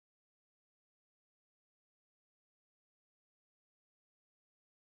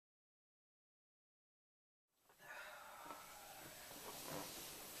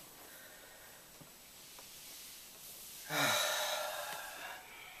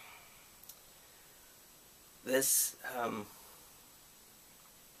This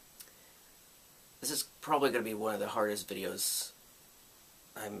this is probably going to be one of the hardest videos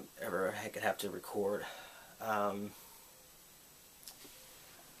I'm ever could have to record.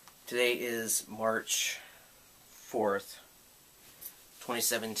 Today is March 4th,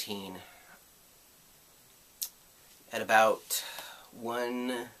 2017. At about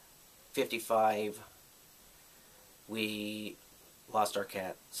 1:55, we lost our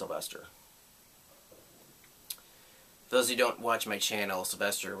cat, Sylvester. For those who don't watch my channel,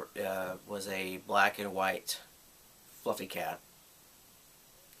 Sylvester was a black and white fluffy cat,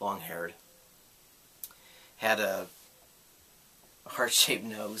 long-haired, had a heart-shaped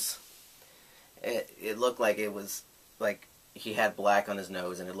nose. It looked like it was like he had black on his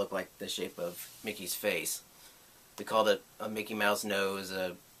nose, and it looked like the shape of Mickey's face. We called it a Mickey Mouse nose,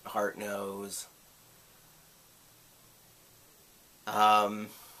 a heart nose.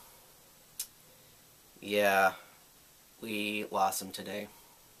 Yeah, we lost him today.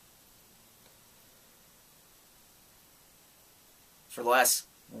 For the last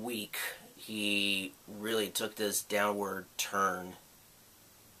week, he really took this downward turn.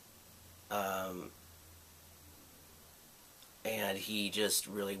 And he just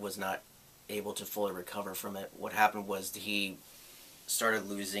really was not able to fully recover from it. What happened was he started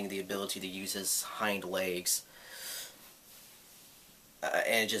losing the ability to use his hind legs,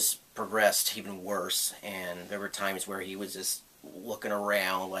 and it just progressed even worse. And there were times where he was just looking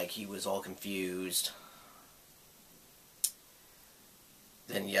around like he was all confused.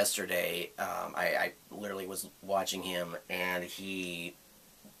 Then yesterday, I literally was watching him, and he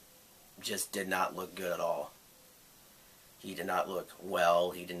just did not look good at all. He did not look well.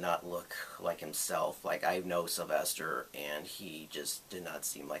 He did not look like himself. Like, I know Sylvester, and he just did not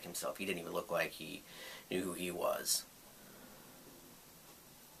seem like himself. He didn't even look like he knew who he was.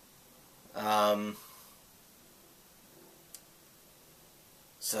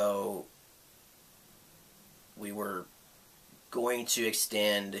 So we were going to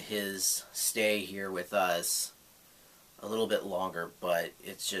extend his stay here with us a little bit longer, but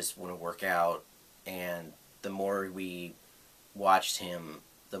it just wouldn't work out. And the more we watched him,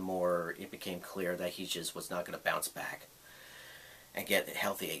 the more it became clear that he just was not going to bounce back and get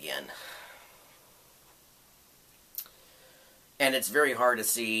healthy again. And it's very hard to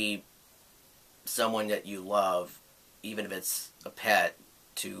see someone that you love, even if it's a pet,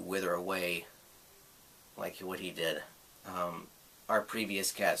 to wither away like what he did. Our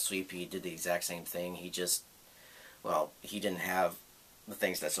previous cat, Sweepy, did the exact same thing. He just, well, he didn't have the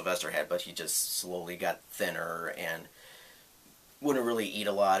things that Sylvester had, but he just slowly got thinner and wouldn't really eat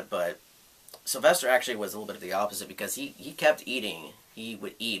a lot. But Sylvester actually was a little bit of the opposite, because he kept eating. He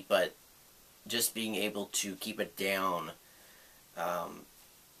would eat, but just being able to keep it down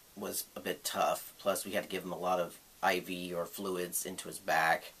was a bit tough. Plus, we had to give him a lot of IV or fluids into his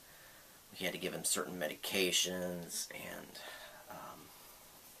back. We had to give him certain medications, and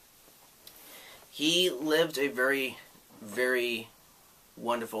he lived a very, very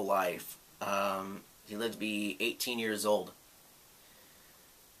wonderful life. He lived to be 18 years old.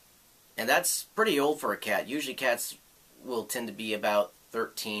 And that's pretty old for a cat. Usually cats will tend to be about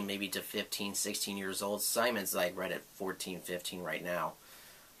 13, maybe to 15, 16 years old. Simon's like right at 14, 15 right now.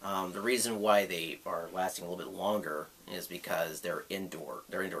 The reason why they are lasting a little bit longer is because they're indoor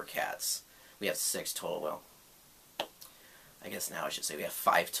cats. We have 6 total. Well, I guess now I should say we have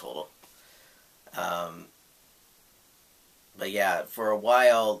 5 total. But yeah, for a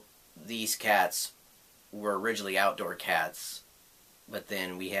while, these cats were originally outdoor cats, but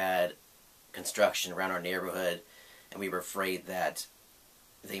then we had construction around our neighborhood, and we were afraid that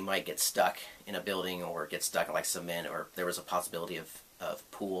they might get stuck in a building or get stuck in like cement, or there was a possibility of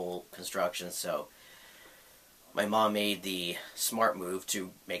pool construction. So my mom made the smart move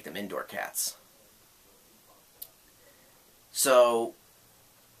to make them indoor cats. So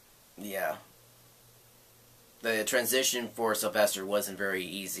yeah, the transition for Sylvester wasn't very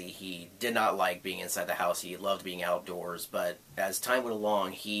easy. He did not like being inside the house. He loved being outdoors, but as time went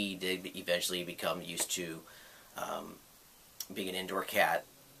along, he did eventually become used to being an indoor cat.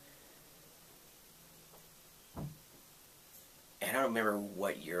 And I don't remember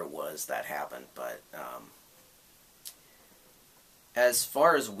what year it was that happened, but as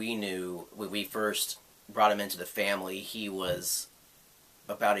far as we knew, when we first brought him into the family, he was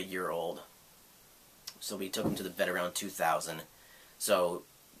about a year old. So we took him to the vet around 2000. So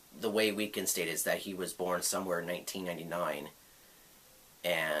the way we can state it is that he was born somewhere in 1999,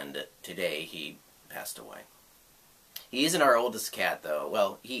 and today he passed away. He isn't our oldest cat, though.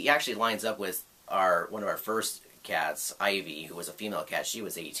 Well, he actually lines up with one of our first cats, Ivy, who was a female cat. She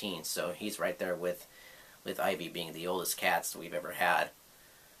was 18, so he's right there with with Ivy being the oldest cats that we've ever had.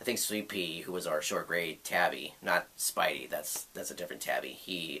 I think Sweet Pea, who was our short grade tabby, not Spidey, that's a different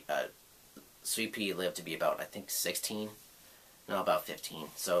tabby. Sweet Pea lived to be about, I think, 16, no, about 15.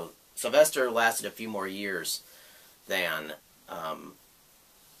 So Sylvester lasted a few more years than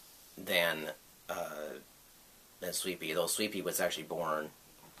than Sweet Pea, though Sweet Pea was actually born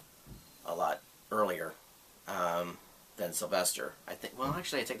a lot earlier than Sylvester. I think. Well,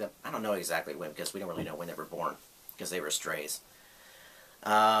 actually, I don't know exactly when, because we don't really know when they were born, because they were strays.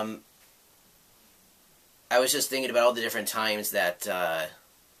 I was just thinking about all the different times that the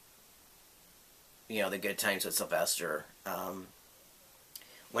good times with Sylvester.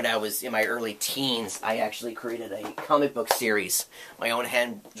 When I was in my early teens, I actually created a comic book series, my own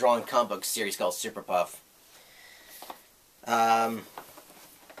hand-drawn comic book series called Super Puff. And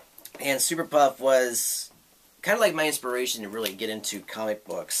Super Puff was kind of like my inspiration to really get into comic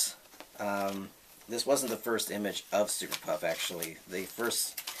books. This wasn't the first image of Super Puff, actually. The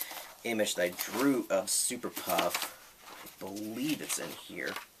first image that I drew of Super Puff, I believe it's in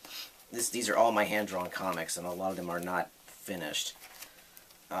here. These are all my hand-drawn comics, and a lot of them are not finished.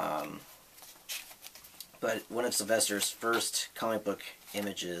 But one of Sylvester's first comic book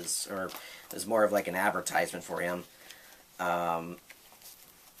images, or it was more of like an advertisement for him. I'm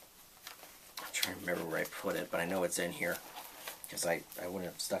trying to remember where I put it, but I know it's in here, because I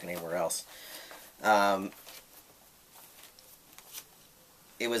wouldn't have stuck it anywhere else.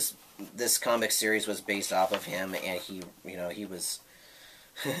 This comic series was based off of him, and he was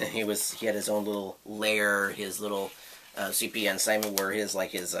he had his own little lair, his little CP and Simon were his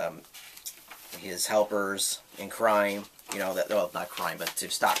helpers in crime. Well, not crime, but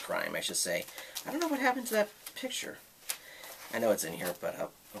to stop crime, I should say. I don't know what happened to that picture. I know it's in here, but oh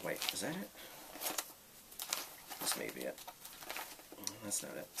wait, is that it? This may be it. That's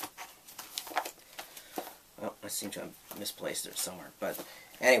not it. Well, I seem to have misplaced it somewhere. But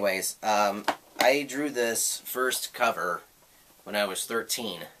anyways, I drew this first cover when I was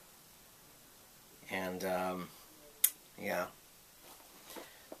 13. And, yeah.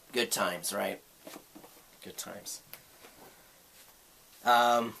 Good times, right? Good times.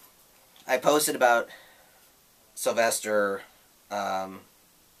 I posted about Sylvester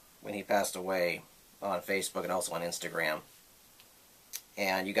when he passed away on Facebook and also on Instagram.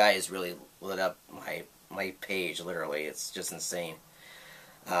 And you guys really lit up my page, literally. It's just insane.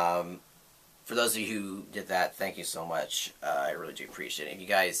 For those of you who did that, thank you so much. I really do appreciate it. If you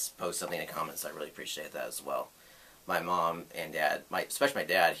guys post something in the comments, I really appreciate that as well. My mom and dad, especially my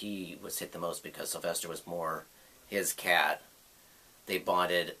dad, he was hit the most because Sylvester was more his cat. They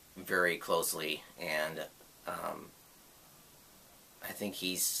bonded very closely, and I think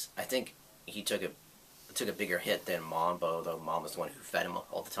he took a bigger hit than Mom, although Mom was the one who fed him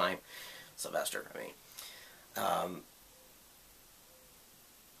all the time. Sylvester, I mean.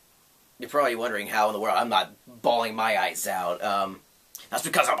 You're probably wondering how in the world I'm not bawling my eyes out. That's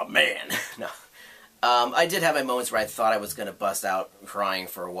because I'm a man. No. I did have my moments where I thought I was going to bust out crying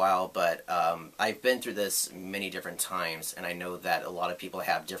for a while, but I've been through this many different times, and I know that a lot of people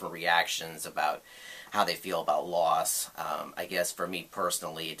have different reactions about how they feel about loss. I guess for me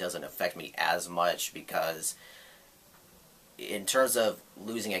personally, it doesn't affect me as much because in terms of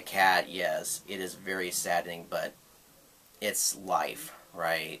losing a cat, yes, it is very saddening, but it's life,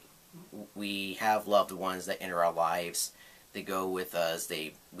 right? We have loved ones that enter our lives. They go with us.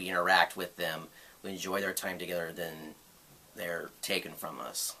 We interact with them. We enjoy their time together. Then they're taken from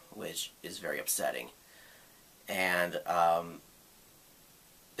us, which is very upsetting. And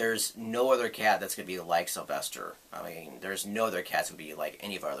there's no other cat that's going to be like Sylvester. I mean, there's no other cats that would be like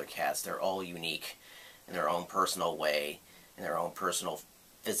any of our other cats. They're all unique in their own personal way, in their own personal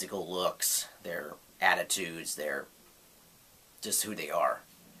physical looks, their attitudes, their just who they are.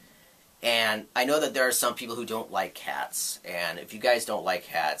 And I know that there are some people who don't like cats, and if you guys don't like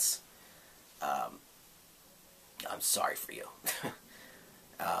cats, I'm sorry for you.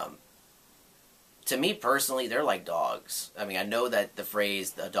 To me personally, they're like dogs. I mean, I know that the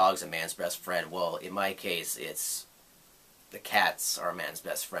phrase, "a dog's a man's best friend," well, in my case, it's the cats are a man's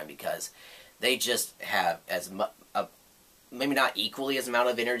best friend because they just have maybe not equally as amount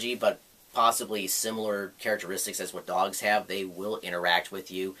of energy, but possibly similar characteristics as what dogs have. They will interact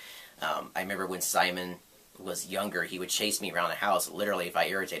with you. I remember when Simon was younger, he would chase me around the house, literally, if I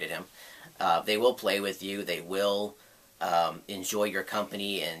irritated him. They will play with you. They will enjoy your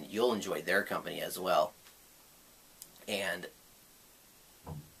company, and you'll enjoy their company as well. And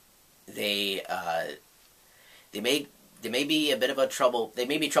they may be a bit of a they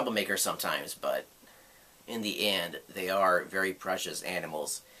may be troublemakers sometimes, but in the end, they are very precious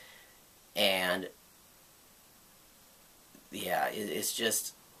animals. And yeah, it's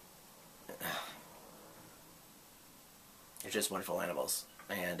just, they're just wonderful animals.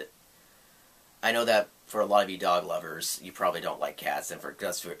 And I know that for a lot of you dog lovers, you probably don't like cats, and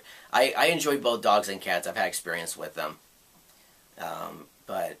I enjoy both dogs and cats. I've had experience with them,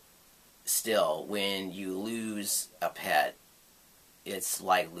 but still, when you lose a pet, it's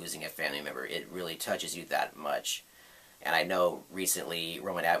like losing a family member. It really touches you that much. And I know recently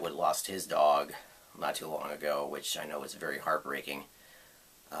Roman Atwood lost his dog not too long ago, which I know was very heartbreaking.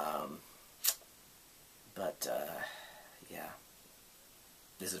 Um, but yeah,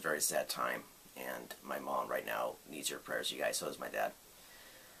 this is a very sad time. And my mom right now needs your prayers, you guys. So does my dad.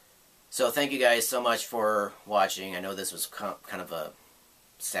 So thank you guys so much for watching. I know this was kind of a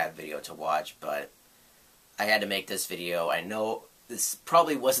sad video to watch, but I had to make this video. I know this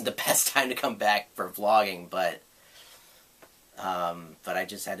probably wasn't the best time to come back for vlogging, but I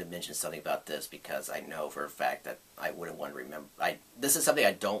just had to mention something about this because I know for a fact that I wouldn't want to remember. This is something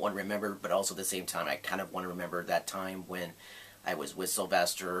I don't want to remember, but also at the same time I kind of want to remember that time when I was with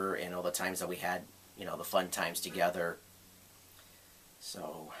Sylvester and all the times that we had, you know, the fun times together.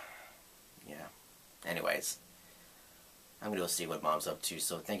 So, yeah. Anyways, I'm going to go see what Mom's up to.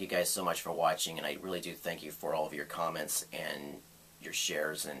 So thank you guys so much for watching, and I really do thank you for all of your comments and your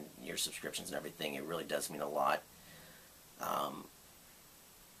shares and your subscriptions and everything. It really does mean a lot.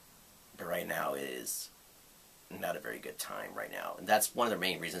 But right now it is not a very good time right now. And that's one of the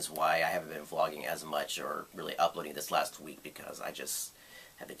main reasons why I haven't been vlogging as much or really uploading this last week, because I just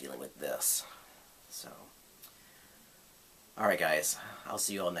have been dealing with this. So, alright guys, I'll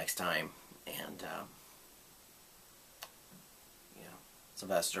see you all next time. And, yeah,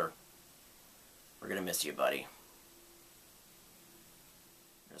 Sylvester, we're going to miss you, buddy.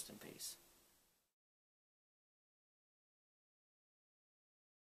 Rest in peace.